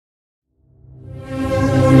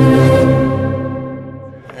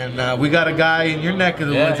we got a guy in your neck of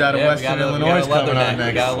the woods out of Western Illinois coming on next.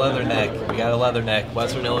 We got a leatherneck.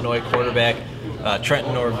 Western Illinois quarterback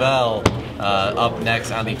Trenton Norvell up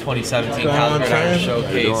next on the 2017 College Gridiron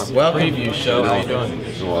Showcase preview show. How you doing?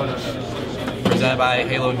 Presented by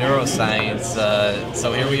Halo Neuroscience.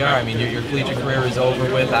 So here we are. I mean, your collegiate career is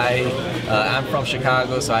over with. I'm from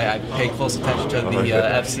Chicago, so I pay close attention to the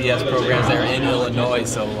FCS programs that are in Illinois,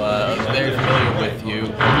 so I'm very familiar with you.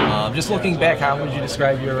 Just looking back, how would you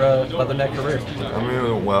describe your leatherneck career? I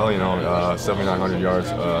mean, well, 7,900 yards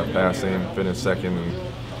passing, finished second in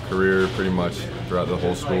career pretty much throughout the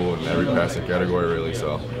whole school and every passing category, really.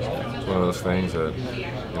 So it's one of those things that,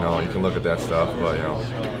 you can look at that stuff, but,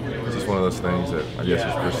 it's just one of those things that I guess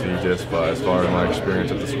is prestigious, but as far as my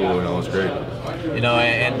experience at the school, it's great.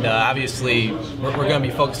 And obviously we're going to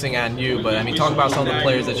be focusing on you, but I mean, talk about some of the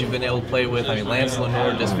players that you've been able to play with. I mean, Lance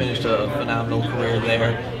Lenore just finished a phenomenal career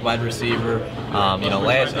there, wide receiver.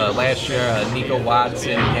 Last year, Nico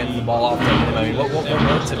Watson handed the ball off to him. I mean,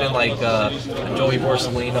 what's it been like, Joey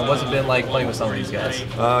Borsellino? What's it been like playing with some of these guys?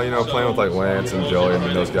 Playing with like Lance and Joey, I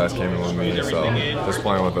mean, those guys came in with me, so just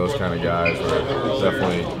playing with those kind of guys were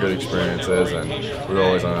definitely good experiences, and we were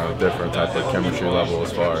always on a different type of chemistry level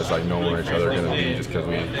as far as like knowing where each other are going to be, just because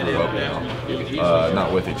we grew up,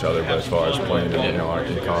 not with each other, but as far as playing in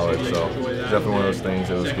college. So definitely one of those things.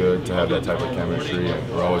 It was good to have that type of chemistry,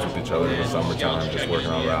 and we're always with each other in the summertime, just working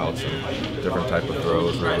on routes and different type of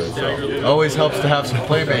throws, really. So always helps to have some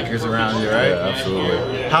playmakers around you, right? Yeah,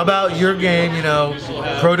 absolutely. How about your game?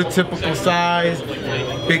 Prototypical size,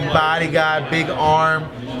 big body guy, big arm.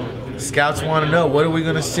 Scouts want to know, what are we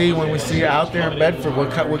going to see when we see you out there in Bedford?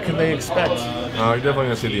 What can they expect? You're definitely going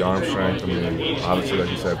to see the arm strength. I mean, obviously, like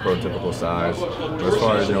you said, prototypical size. But as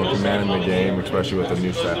far as, commanding the game, especially with the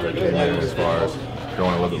new staff that came in, as far as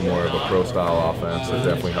going a little bit more of a pro-style offense, it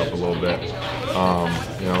definitely helped a little bit.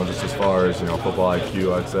 Just as far as, football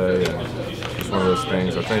IQ, I'd say, and just one of those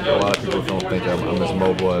things. I think a lot of people don't think I'm as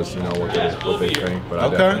mobile as, what they think, but I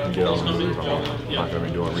definitely can get on the move. I'm not going to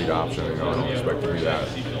be doing read option, I don't expect to be that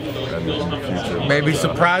in the future. Maybe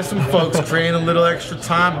surprise some folks, create a little extra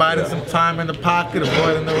time, biding some time in the pocket,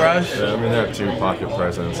 avoiding the rush. Yeah, I mean, that too, pocket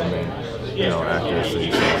presence,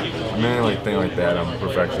 accuracy. So, anything like that, I'm a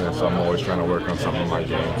perfectionist, so I'm always trying to work on something in my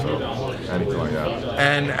game, so anything like that.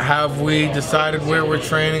 And have we decided where we're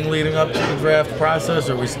training leading up to the draft process?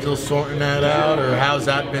 Are we still sorting that out, or how's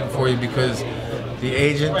that been for you? Because the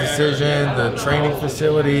agent decision, the training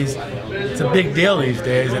facilities, it's a big deal these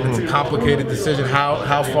days, and it's a complicated decision.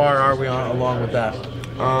 How far are we along with that?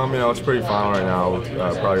 It's pretty final right now.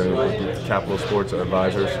 Probably with Capital Sports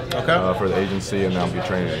Advisors for the agency, and then I'll be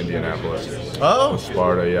training in Indianapolis. Oh,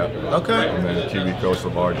 Sparta, yeah. Okay. And then QB coach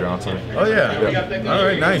LeVar Johnson. Oh yeah. All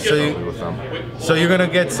right, nice. So you're gonna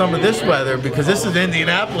get some of this weather, because this is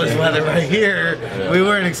Indianapolis weather right here. Yeah. We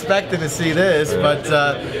weren't expecting to see this, but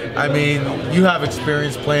you have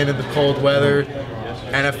experience playing in the cold weather.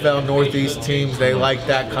 NFL Northeast teams, they like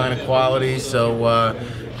that kind of quality, so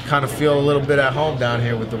kind of feel a little bit at home down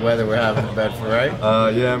here with the weather we're having in Bedford, right?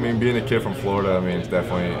 Yeah, being a kid from Florida, it's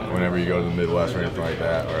definitely, whenever you go to the Midwest or anything like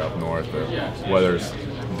that, or up north, the weather's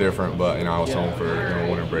different, but, I was home for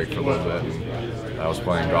winter break for a little bit, and I was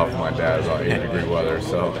playing golf with my dad about 80-degree weather,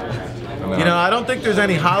 so. I don't think there's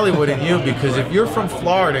any Hollywood in you, because if you're from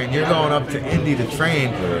Florida and you're going up to Indy to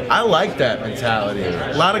train, I like that mentality.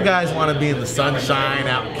 A lot of guys want to be in the sunshine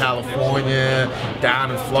out in California,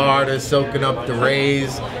 down in Florida, soaking up the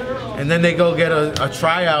rays. And then they go get a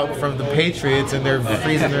tryout from the Patriots, and they're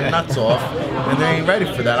freezing their nuts off, and they ain't ready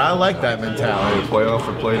for that. I like that mentality. The playoffs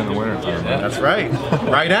are played in the wintertime. Yeah. That's right.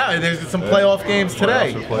 Right now, and there's some playoff games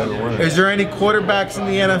today. Is there any quarterbacks in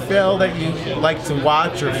the NFL that you like to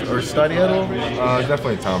watch or study at all?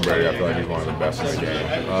 Definitely Tom Brady. I feel like he's one of the best in the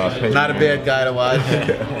game. Not a bad guy to watch.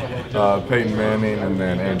 Peyton Manning, and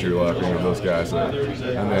then Andrew Luck, those guys.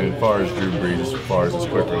 And then as far as Drew Brees, as far as his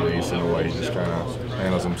quick release and the way he just kind of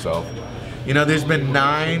handles himself. There's been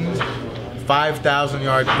 9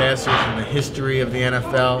 5,000-yard passers in the history of the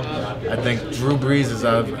NFL. I think Drew Brees has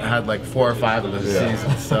had like 4 or 5 of those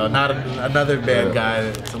seasons, so not another bad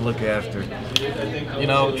guy to look after.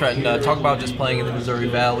 Trenton, talk about just playing in the Missouri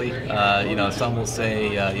Valley. Some will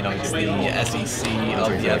say, it's the SEC of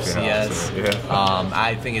the FCS.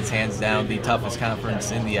 I think it's hands down the toughest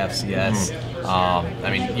conference in the FCS.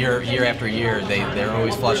 Year after year, they're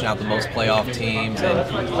always flushing out the most playoff teams,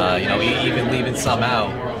 and even leaving some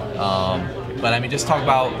out. But just talk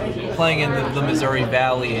about playing in the Missouri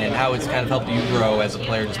Valley and how it's kind of helped you grow as a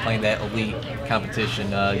player, just playing that elite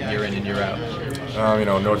competition year in and year out. You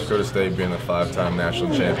know, North Dakota State being the 5-time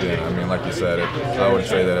national champion, I mean, like you said, I would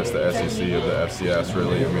say that it's the SEC of the FCS,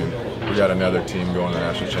 really. I mean, we got another team going to the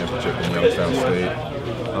national championship in Youngstown State.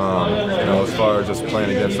 You know, as far as just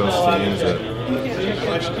playing against those teams,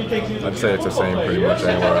 I'd say it's the same pretty much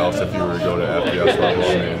anywhere else if you were to go to FBS level.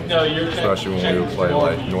 I mean, especially when we would play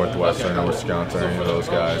like Northwestern or Wisconsin or any of those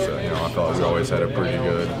guys. You know, I felt we always had a pretty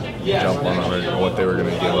good jump on them, what they were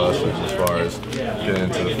going to give us, and as far as getting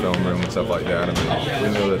into the film room and stuff like that. I mean,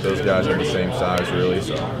 we knew that those guys are the same size, really.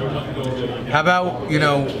 So, how about, you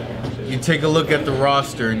know, you take a look at the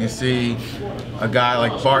roster and you see a guy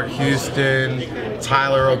like Bart Houston,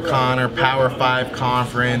 Tyler O'Connor, Power 5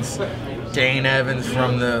 Conference, Dane Evans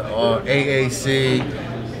from the AAC,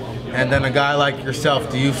 and then a guy like yourself.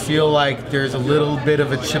 Do you feel like there's a little bit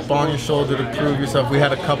of a chip on your shoulder to prove yourself? We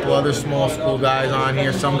had a couple other small school guys on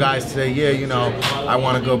here. Some guys say, yeah, you know, I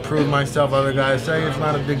want to go prove myself. Other guys say it's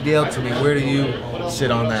not a big deal to me. Where do you sit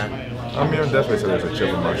on that? I mean, I'd definitely say there's a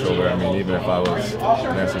chip on my shoulder. I mean, even if I was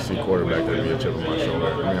an SEC quarterback, there'd be a chip on my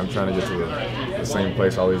shoulder. I mean, I'm trying to get to the same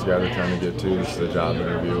place all these guys are trying to get to. It's the job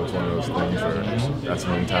interview. It's one of those things where that's a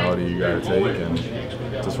mentality you got to take, and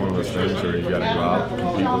it's just one of those things where you got to go out and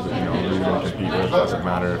compete with, you know, who you're going to compete with. It doesn't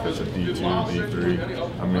matter if it's a D2,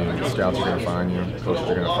 D3. I mean, the scouts are going to find you, coaches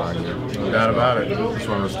are going to find you. No doubt about it. It's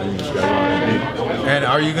one of those things you just got to go out and compete. And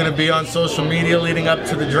are you going to be on social media leading up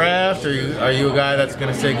to the draft? Or are you a guy that's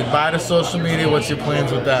going to say goodbye to social media? What's your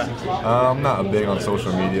plans with that? I'm not big on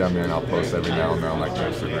social media. I mean, I'll post every now and then, like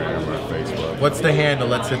Instagram or Facebook. What's the handle?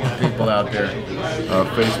 Let's hit the people out there.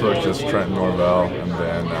 Facebook, just Trenton Norvell, and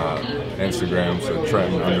then Instagram, so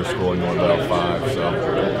Trenton_Norvell5. So I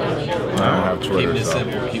don't have Twitter. Keeping it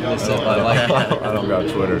simple. Keeping it simple. I like that. I don't got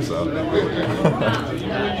Twitter, so. All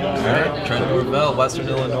right, Trenton Norvell, Western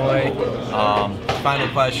Illinois. Final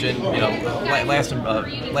question. You know,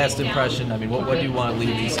 last impression. I mean, what do you want to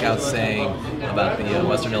leave these scouts saying about the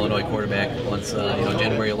Western Illinois quarterback once you know,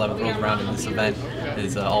 January 11th rolls around and this event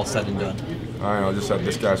is all said and done? I don't know, just that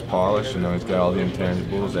this guy's polished. You know, he's got all the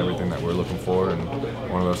intangibles, everything that we're looking for, and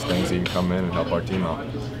one of those things he can come in and help our team out.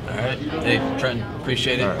 All right. Hey, Trenton,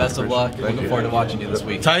 appreciate it. Right, Best of luck. Looking forward to watching you this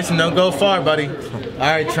week. Tyson, don't go far, buddy. All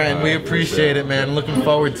right, Trenton, we appreciate it, man. Looking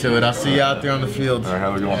forward to it. I'll see you out there on the field. All right,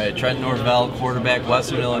 have a good one. All right, Trenton Norvell, quarterback,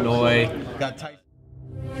 Western Illinois. Got Tyson.